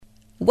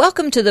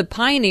Welcome to the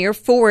Pioneer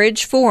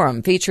Forage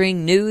Forum,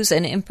 featuring news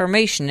and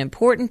information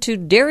important to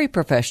dairy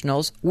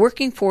professionals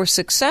working for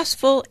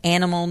successful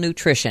animal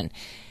nutrition.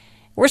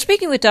 We're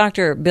speaking with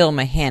Dr. Bill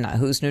Mahana,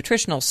 who's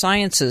Nutritional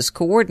Sciences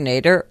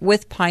Coordinator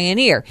with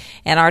Pioneer,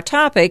 and our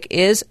topic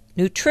is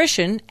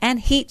nutrition and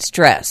heat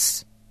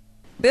stress.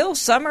 Bill,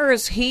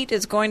 summer's heat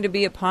is going to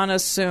be upon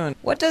us soon.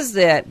 What does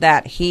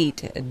that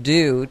heat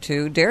do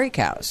to dairy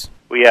cows?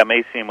 Well, yeah, it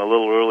may seem a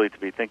little early to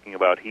be thinking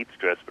about heat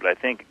stress, but I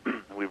think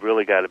we've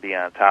really got to be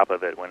on top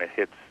of it when it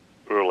hits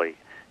early,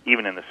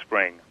 even in the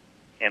spring.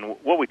 And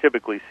what we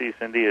typically see,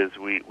 Cindy, is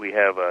we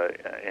have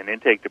an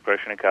intake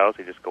depression in cows.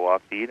 They just go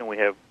off feed, and we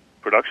have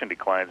production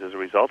declines as a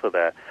result of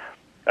that.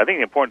 I think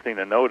the important thing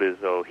to note is,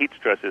 though, heat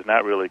stress is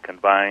not really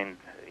confined,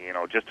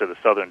 just to the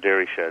southern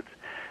dairy sheds.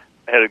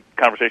 I had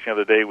a conversation the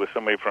other day with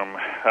somebody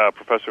a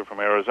professor from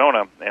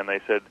Arizona, and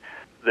they said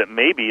that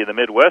maybe the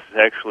Midwest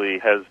actually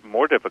has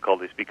more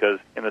difficulties because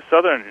in the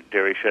southern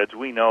dairy sheds,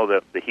 we know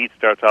that the heat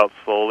starts out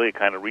slowly, it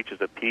kind of reaches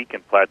a peak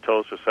and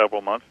plateaus for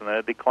several months, and then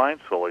it declines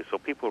slowly, so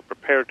people are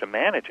prepared to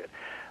manage it.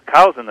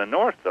 Cows in the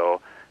north, though,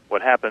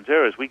 what happens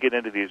there is we get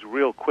into these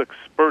real quick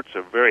spurts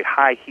of very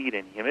high heat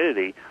and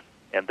humidity,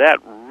 and that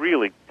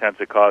really tends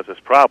to cause us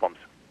problems.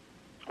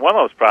 One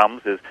of those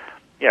problems is,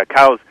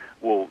 cows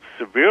will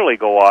severely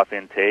go off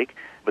intake,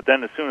 but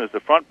then as soon as the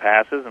front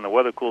passes and the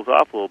weather cools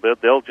off a little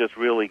bit, they'll just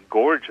really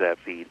gorge that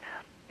feed.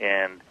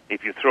 And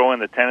if you throw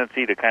in the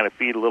tendency to kind of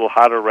feed a little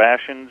hotter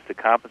rations to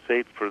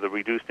compensate for the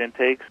reduced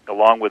intakes,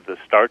 along with the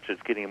starch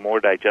that's getting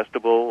more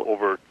digestible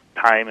over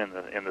time in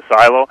the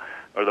silo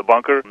or the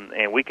bunker,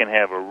 and we can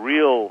have a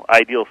real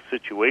ideal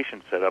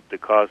situation set up to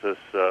cause us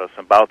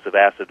some bouts of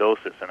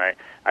acidosis. And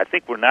I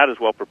think we're not as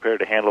well prepared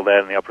to handle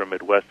that in the upper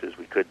Midwest as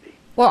we could be.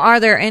 Well, are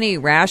there any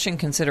ration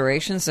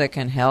considerations that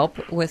can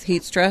help with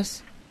heat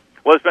stress?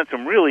 Well, there's been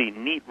some really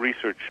neat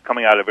research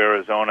coming out of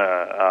Arizona,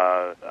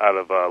 out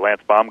of Lance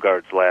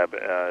Baumgart's lab,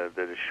 that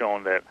has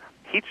shown that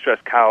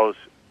heat-stressed cows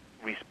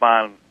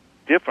respond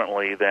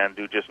differently than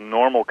do just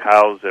normal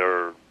cows that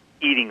are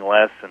eating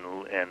less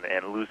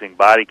and losing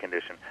body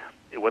condition.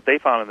 What they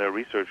found in their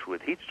research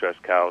with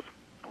heat-stressed cows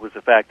was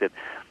the fact that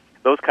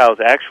those cows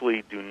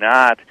actually do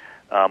not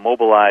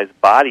mobilize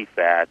body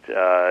fat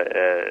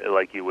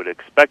like you would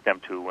expect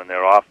them to when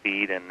they're off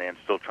feed and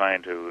still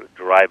trying to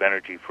derive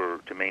energy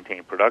to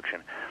maintain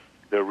production.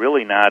 They're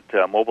really not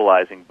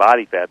mobilizing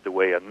body fat the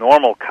way a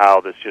normal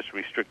cow that's just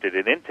restricted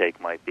in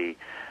intake might be.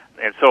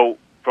 And so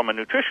from a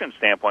nutrition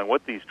standpoint,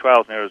 what these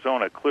trials in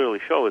Arizona clearly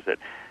show is that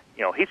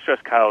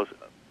heat-stressed cows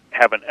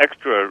have an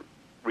extra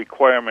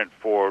requirement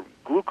for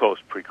glucose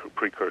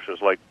precursors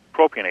like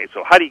propionate.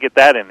 So how do you get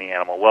that in the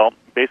animal? Well,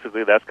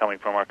 basically that's coming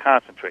from our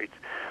concentrates.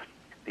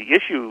 The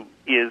issue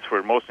is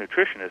for most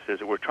nutritionists is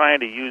that we're trying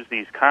to use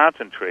these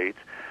concentrates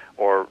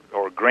or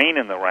grain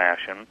in the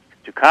ration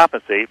to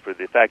compensate for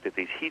the fact that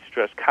these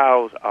heat-stressed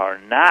cows are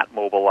not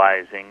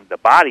mobilizing the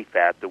body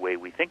fat the way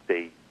we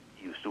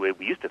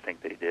used to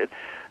think they did.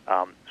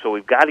 So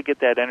we've got to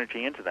get that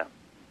energy into them.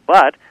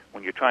 But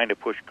when you're trying to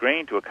push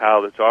grain to a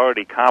cow that's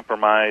already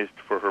compromised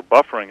for her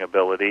buffering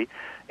ability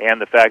and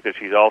the fact that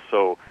she's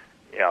also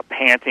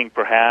panting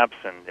perhaps,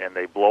 and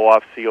they blow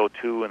off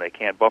CO2 and they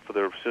can't buffer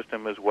their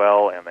system as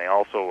well, and they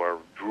also are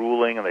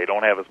drooling and they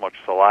don't have as much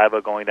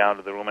saliva going down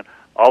to the rumen,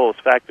 all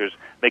those factors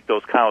make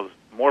those cows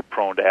more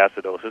prone to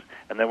acidosis,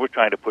 and then we're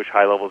trying to push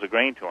high levels of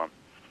grain to them.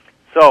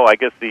 So I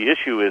guess the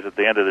issue is, at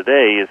the end of the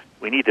day, is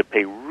we need to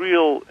pay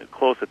real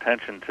close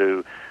attention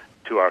to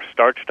our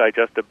starch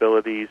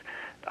digestibilities,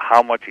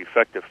 how much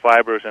effective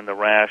fiber is in the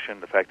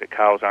ration, the fact that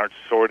cows aren't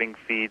sorting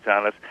feeds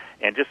on us,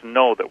 and just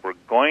know that we're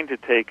going to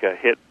take a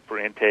hit for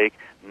intake,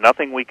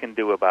 nothing we can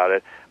do about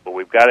it, but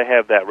we've got to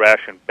have that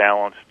ration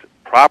balanced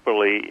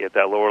properly at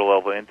that lower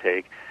level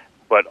intake,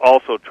 but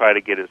also try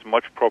to get as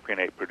much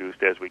propionate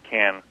produced as we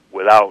can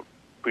without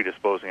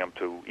predisposing them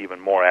to even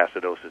more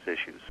acidosis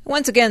issues.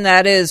 Once again,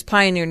 that is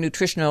Pioneer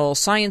Nutritional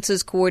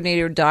Sciences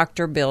Coordinator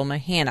Dr. Bill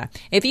Mahana.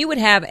 If you would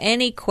have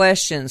any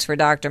questions for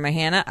Dr.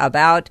 Mahana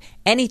about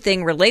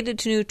anything related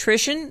to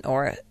nutrition,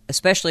 or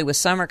especially with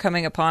summer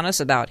coming upon us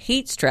about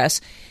heat stress,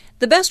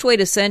 the best way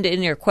to send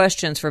in your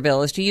questions for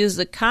Bill is to use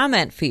the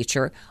comment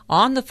feature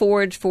on the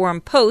Forage Forum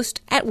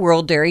post at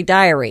World Dairy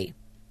Diary.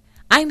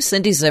 I'm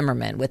Cindy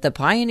Zimmerman with the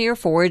Pioneer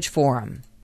Forage Forum.